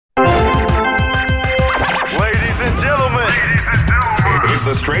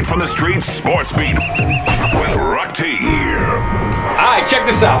the straight from the streets sports beat with Rock T. Alright, check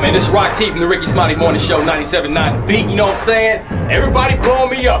this out, man. This is Rock T from the Rickey Smiley Morning Show, 97.9 The Beat. You know what I'm saying? Everybody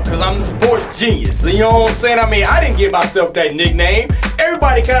blowing me up because I'm the sports genius. You know what I'm saying? I mean, I didn't give myself that nickname.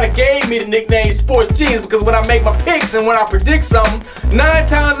 Everybody kind of gave me the nickname sports genius because when I make my picks and when I predict something, 9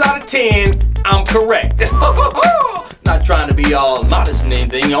 times out of 10, I'm correct. Not trying to be all modest and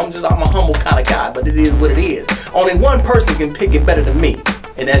anything. I'm a humble kind of guy, but it is what it is. Only one person can pick it better than me,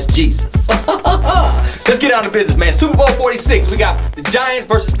 and that's Jesus. Let's get down to business, man. Super Bowl 46, we got the Giants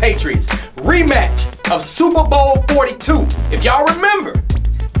versus Patriots. Rematch of Super Bowl 42. If y'all remember,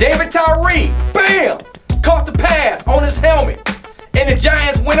 David Tyree, bam, caught the pass on his helmet. And the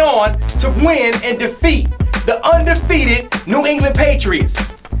Giants went on to win and defeat the undefeated New England Patriots.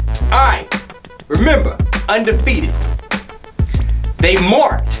 Alright, remember, undefeated. They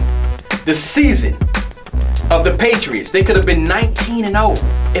marked the season of the Patriots. They could have been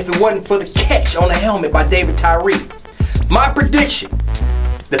 19-0 if it wasn't for the catch on the helmet by David Tyree. My prediction,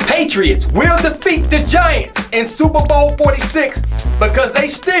 the Patriots will defeat the Giants in Super Bowl 46 because they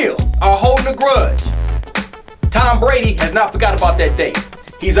still are holding a grudge. Tom Brady has not forgot about that day.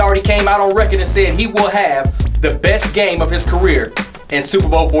 He's already came out on record and said he will have the best game of his career in Super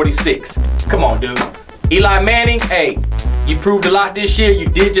Bowl 46. Come on, dude. Eli Manning, hey, you proved a lot this year. You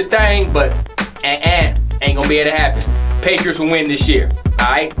did your thing, but ain't gonna be able to happen. Patriots will win this year.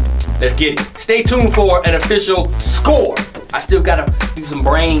 Alright? Let's get it. Stay tuned for an official score. I still gotta do some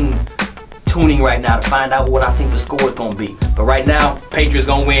brain tuning right now to find out what I think the score is gonna be. But right now, Patriots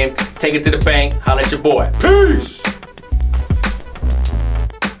gonna win. Take it to the bank. Holla at your boy. Peace!